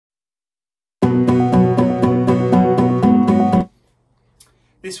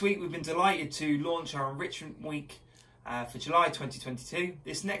This week we've been delighted to launch our Enrichment Week for July 2022.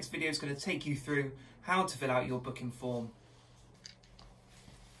 This next video is going to take you through how to fill out your booking form.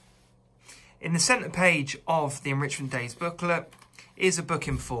 In the centre page of the Enrichment Days booklet is a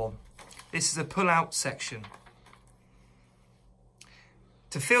booking form. This is a pull-out section.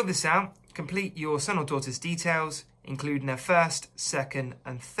 To fill this out, complete your son or daughter's details, including their first, second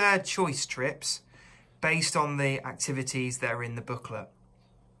and third choice trips based on the activities that are in the booklet.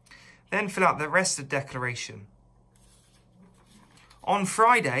 Then fill out the rest of the declaration. On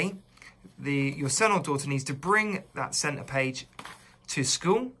Friday, your son or daughter needs to bring that centre page to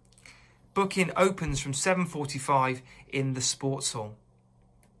school. Booking opens from 7:45 in the sports hall.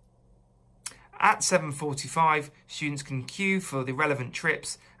 At 7:45, students can queue for the relevant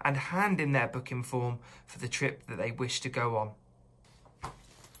trips and hand in their booking form for the trip that they wish to go on.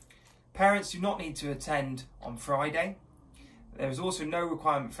 Parents do not need to attend on Friday. There is also no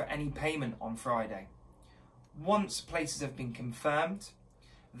requirement for any payment on Friday. Once places have been confirmed,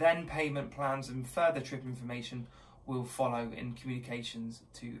 then payment plans and further trip information will follow in communications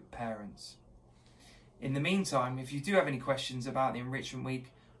to parents. In the meantime, if you do have any questions about the Enrichment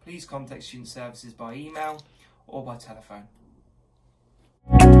Week, please contact Student Services by email or by telephone.